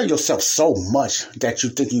prepare yourself so much that you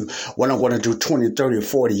think I'm going to do 20, 30, or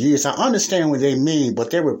 40 years. I understand what they mean,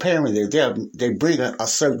 but they're preparing. They bring a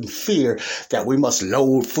certain fear that we must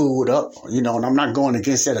load food up, and I'm not going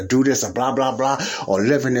against that or do this or blah, blah, blah, or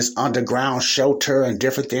live in this underground shelter and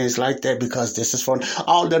different things like that because this is fun.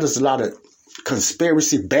 All that is a lot of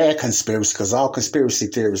bad conspiracy, because all conspiracy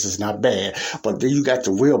theories is not bad, but then you got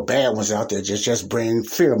the real bad ones out there just bring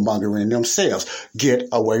fear mongering themselves. Get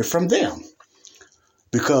away from them.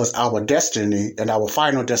 Because our destiny and our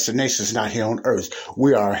final destination is not here on earth.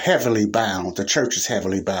 We are heavily bound. The church is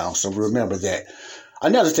heavily bound. So remember that.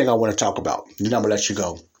 Another thing I want to talk about, I'm going to let you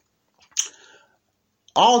go.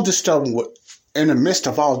 All this stuff, in the midst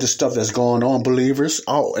of all this stuff that's going on, believers,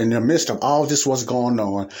 in the midst of all this what's going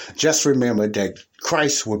on, just remember that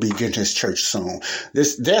Christ will be getting his church soon.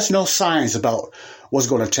 There's no signs about what's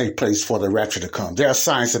going to take place for the rapture to come. There are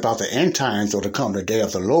signs about the end times or to come the day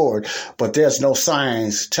of the Lord, but there's no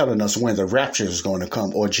signs telling us when the rapture is going to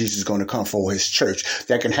come or Jesus is going to come for his church.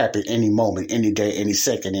 That can happen any moment, any day, any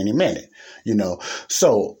second, any minute,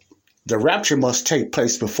 So the rapture must take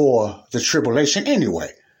place before the tribulation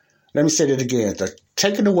anyway. Let me say that again. The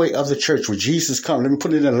taking away of the church when Jesus comes. Let me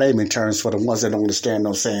put it in layman terms for the ones that don't understand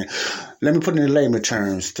what I'm saying. Let me put it in layman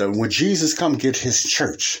terms. When Jesus comes get his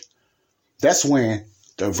church, that's when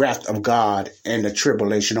the wrath of God and the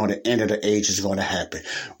tribulation on the end of the age is going to happen.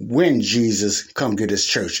 When Jesus come get his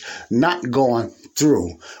church, not going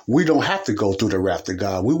through. We don't have to go through the wrath of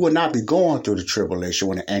God. We will not be going through the tribulation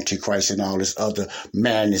when the Antichrist and all this other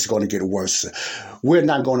madness is going to get worse. We're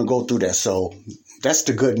not going to go through that. So that's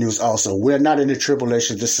the good news also. We're not in the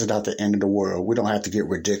tribulation. This is not the end of the world. We don't have to get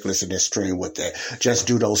ridiculous and extreme with that. Just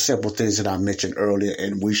do those simple things that I mentioned earlier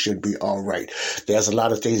and we should be all right. There's a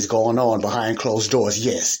lot of things going on behind closed doors.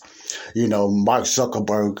 Yes. Mark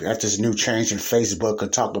Zuckerberg at this new change in Facebook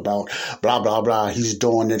could talk about blah, blah, blah. He's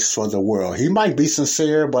doing this for the world. He might be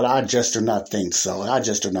sincere, but I just do not think so.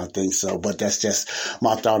 But that's just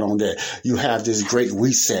my thought on that. You have this great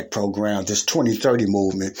reset program, this 2030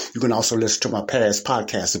 movement. You can also listen to my past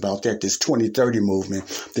podcast about that, this 2030 movement,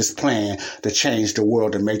 this plan to change the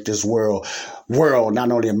world, to make this world,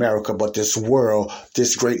 not only America, but this world,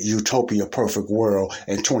 this great utopia, perfect world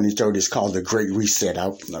in 2030 is called the Great Reset.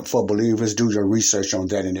 For believers, do your research on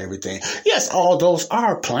that and everything. Yes, all those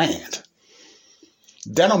are planned.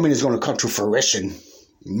 That don't mean it's going to come to fruition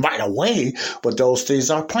right away, but those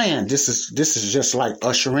things are planned. This is just like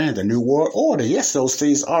usher in the New World Order. Yes, those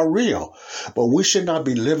things are real, but we should not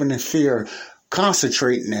be living in fear,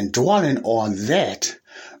 concentrating and dwelling on that,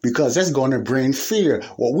 because that's going to bring fear.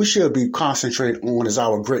 What we should be concentrating on is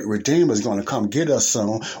our great Redeemer is going to come get us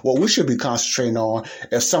soon. What we should be concentrating on,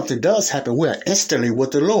 if something does happen, we're instantly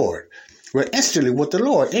with the Lord. We're instantly with the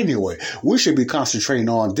Lord anyway. We should be concentrating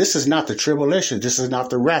on, this is not the tribulation. This is not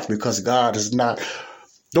the wrath, because God is not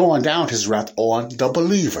throwing down his wrath on the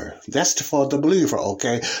believer. That's for the believer,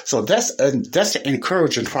 okay? So that's the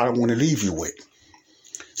encouraging part I want to leave you with.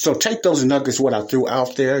 So take those nuggets, what I threw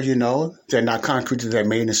out there, they're not concrete, they're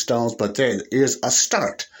made in stones, but there is a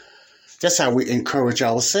start. That's how we encourage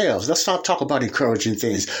ourselves. Let's start talking about encouraging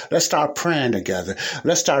things. Let's start praying together.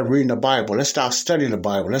 Let's start reading the Bible. Let's start studying the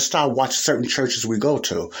Bible. Let's start watching certain churches we go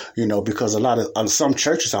to, because a lot of some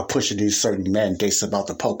churches are pushing these certain mandates about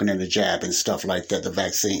the poking and the jab and stuff like that, the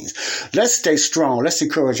vaccines. Let's stay strong. Let's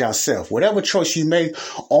encourage ourselves. Whatever choice you make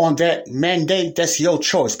on that mandate, that's your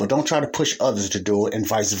choice, but don't try to push others to do it and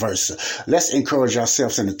vice versa. Let's encourage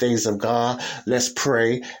ourselves in the things of God. Let's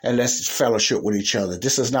pray and let's fellowship with each other.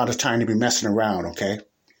 This is not a time to be messing around, okay?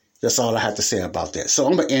 That's all I have to say about that. So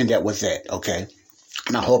I'm going to end that with that, okay?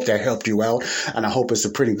 And I hope that helped you out, and I hope it's a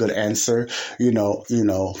pretty good answer,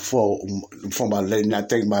 for my lady. And I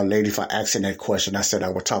thank my lady for asking that question. I said I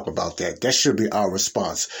would talk about that. That should be our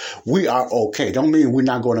response. We are okay. Don't mean we're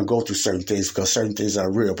not going to go through certain things, because certain things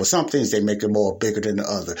are real, but some things they make it more bigger than the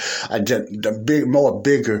other. More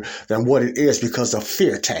bigger than what it is because of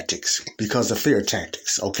fear tactics.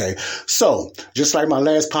 Okay. So just like my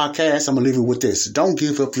last podcast, I'm gonna leave you with this. Don't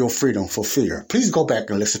give up your freedom for fear. Please go back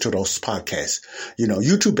and listen to those podcasts.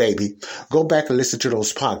 You too, baby. Go back and listen to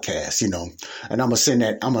those podcasts, and I'm gonna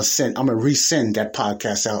resend that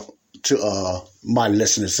podcast out to my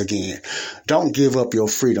listeners again. Don't give up your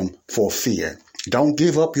freedom for fear. Don't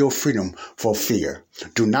give up your freedom for fear.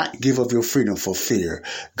 Do not give up your freedom for fear.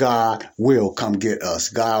 God will come get us.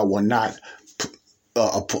 God will not.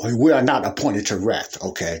 We are not appointed to wrath.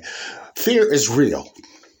 Okay, fear is real.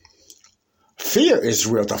 Fear is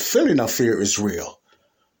real. The feeling of fear is real.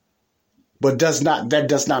 But that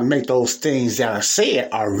does not make those things that are said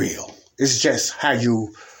are real. It's just how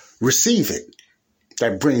you receive it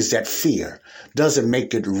that brings that fear. Doesn't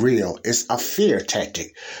make it real. It's a fear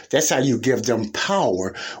tactic. That's how you give them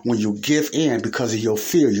power when you give in because of your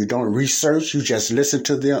fear. You don't research. You just listen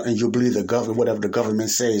to them and you believe whatever the government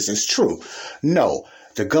says is true. No,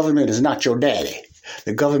 the government is not your daddy.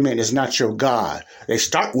 The government is not your God. They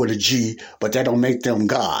start with a G, but that don't make them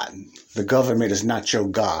God. The government is not your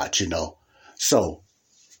God, So,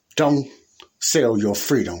 don't sell your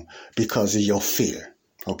freedom because of your fear,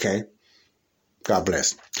 okay? God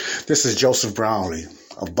bless. This is Joseph Brownlee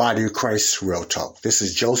of Body of Christ Real Talk. This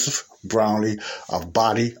is Joseph Brownlee of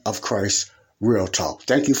Body of Christ Real Talk.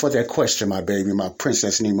 Thank you for that question, my baby, my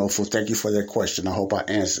princess Nemo. Thank you for that question. I hope I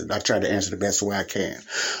answered. I try to answer the best way I can,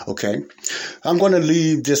 okay? I'm going to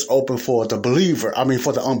leave this open for the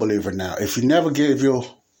unbeliever now. If you never gave your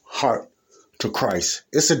heart to Christ,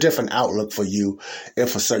 it's a different outlook for you if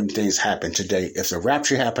certain things happen today. If the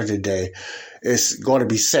rapture happened today, it's going to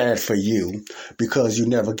be sad for you because you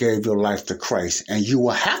never gave your life to Christ, and you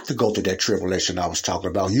will have to go through that tribulation I was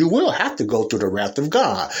talking about. You will have to go through the wrath of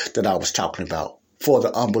God that I was talking about for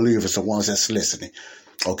the unbelievers, the ones that's listening.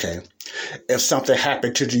 Okay. If something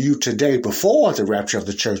happened to you today before the rapture of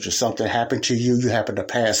the church, or something happened to you, you happen to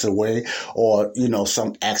pass away, or,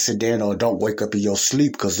 some accident, or don't wake up in your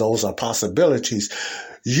sleep, because those are possibilities,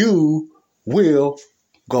 you will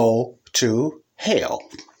go to hell.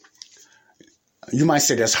 You might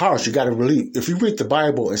say that's harsh. You got to believe. If you read the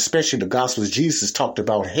Bible, especially the Gospels, Jesus talked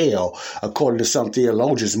about hell, according to some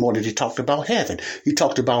theologians, more than he talked about heaven. He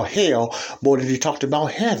talked about hell more than he talked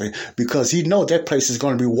about heaven, because he know that place is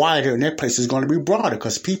going to be wider and that place is going to be broader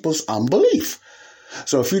because people's unbelief.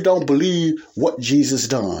 So if you don't believe what Jesus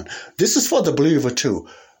done, this is for the believer too.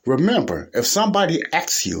 Remember, if somebody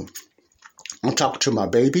asks you, I'm talking to my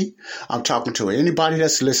baby, I'm talking to anybody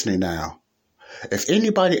that's listening now. If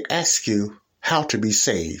anybody asks you how to be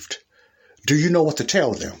saved, do you know what to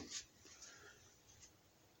tell them?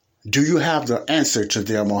 Do you have the answer to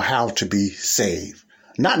them on how to be saved?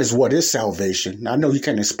 Not as what is salvation. I know you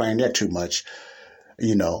can't explain that too much,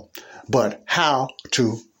 but how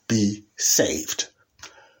to be saved.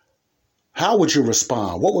 How would you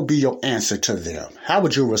respond? What would be your answer to them? How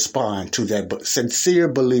would you respond to that sincere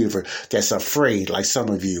believer that's afraid, like some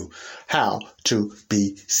of you, how to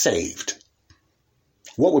be saved?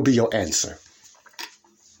 What would be your answer?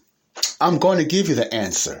 I'm going to give you the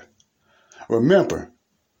answer. Remember,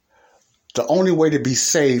 the only way to be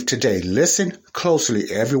saved today, listen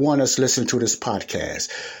closely, everyone that's listening to this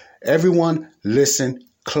podcast. Everyone listen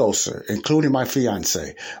closer, including my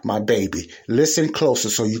fiance, my baby. Listen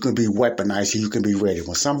closer so you can be weaponized and you can be ready.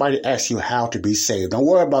 When somebody asks you how to be saved, don't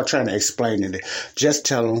worry about trying to explain it. Just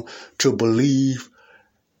tell them to believe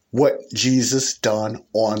what Jesus done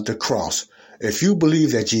on the cross. If you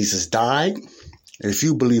believe that Jesus died, if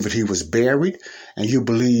you believe that he was buried, and you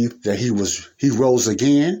believe that he rose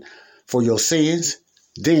again for your sins,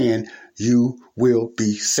 then you will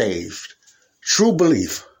be saved. True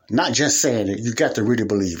belief, not just saying it. You got to really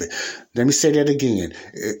believe it. Let me say that again.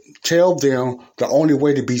 Tell them the only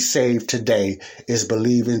way to be saved today is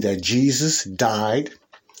believing that Jesus died,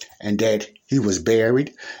 and that he was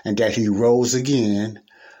buried, and that he rose again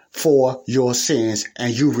for your sins,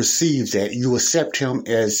 and you receive that. You accept him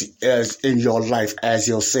as in your life as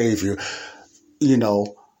your Savior,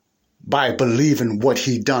 by believing what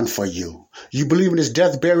he done for you. You believe in his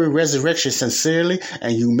death, burial, and resurrection sincerely,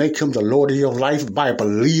 and you make him the Lord of your life by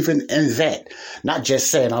believing in that. Not just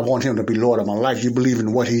saying, I want him to be Lord of my life. You believe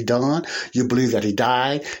in what he done. You believe that he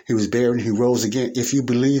died, he was buried, he rose again. If you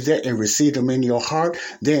believe that and receive him in your heart,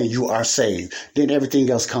 then you are saved. Then everything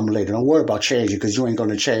else come later. Don't worry about changing because you ain't going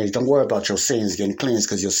to change. Don't worry about your sins getting cleansed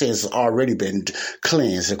because your sins has already been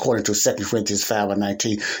cleansed. According to 2 Corinthians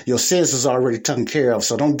 5:19, your sins is already taken care of.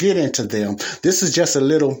 So don't get into them. This is just a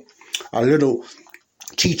little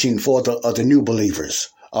teaching for the new believers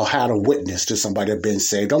of how to witness to somebody that been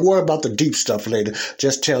saved. Don't worry about the deep stuff later.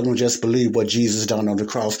 Just tell them, just believe what Jesus done on the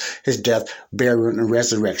cross, his death, burial, and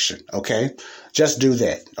resurrection. Okay? Just do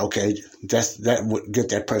that. Okay? That would get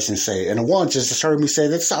that person saved. And the one just heard me say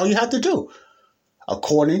that's all you have to do.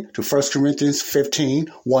 According to 1 Corinthians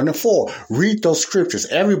 15:1-4. Read those scriptures.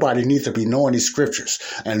 Everybody needs to be knowing these scriptures.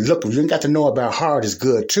 And look, if you ain't got to know about heart is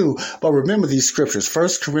good too. But remember these scriptures.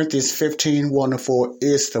 1 Corinthians 15:1-4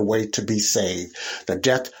 is the way to be saved. The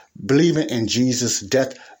death, believing in Jesus'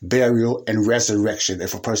 death, burial, and resurrection.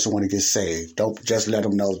 If a person want to get saved, don't just let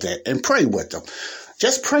them know that. And pray with them.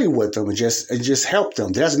 Just pray with them and just help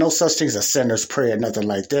them. There's no such thing as a sinner's prayer, nothing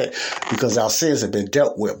like that, because our sins have been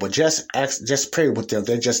dealt with. But just pray with them.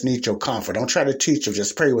 They just need your comfort. Don't try to teach them.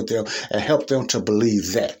 Just pray with them and help them to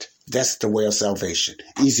believe that. That's the way of salvation.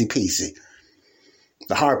 Easy peasy.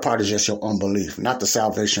 The hard part is just your unbelief, not the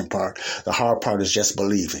salvation part. The hard part is just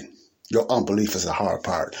believing. Your unbelief is the hard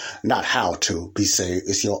part, not how to be saved.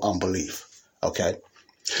 It's your unbelief. Okay?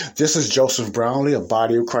 This is Joseph Brownlee, a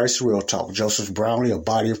Body of Christ Real Talk. Joseph Brownlee, a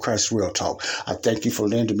Body of Christ Real Talk. I thank you for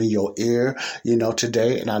lending me your ear,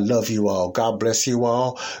 today, and I love you all. God bless you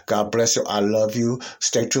all. God bless you. I love you.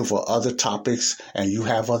 Stay tuned for other topics, and you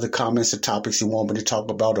have other comments or topics you want me to talk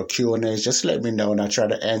about or Q&As, just let me know, and I try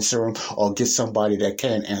to answer them or get somebody that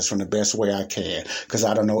can answer them the best way I can, because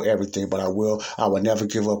I don't know everything, but I will never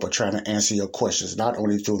give up or try to answer your questions, not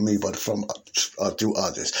only through me, but from through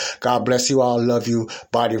others. God bless you all. Love you.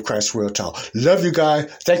 Body of Christ Real Talk. Love you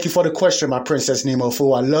guys. Thank you for the question, my Princess Nemo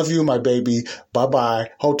Fool. I love you, my baby. Bye-bye.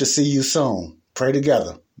 Hope to see you soon. Pray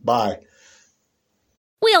together. Bye.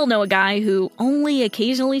 We all know a guy who only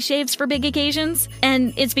occasionally shaves for big occasions,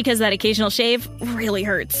 and it's because that occasional shave really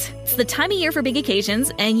hurts. It's the time of year for big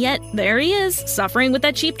occasions, and yet there he is, suffering with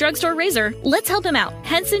that cheap drugstore razor. Let's help him out.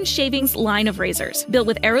 Henson Shaving's line of razors, built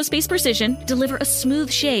with aerospace precision, deliver a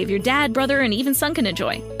smooth shave your dad, brother, and even son can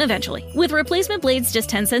enjoy, eventually. With replacement blades just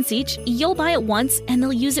 10 cents each, you'll buy it once, and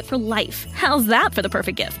they'll use it for life. How's that for the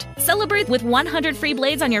perfect gift? Celebrate with 100 free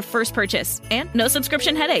blades on your first purchase, and no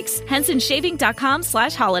subscription headaches.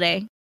 HensonShaving.com/holiday.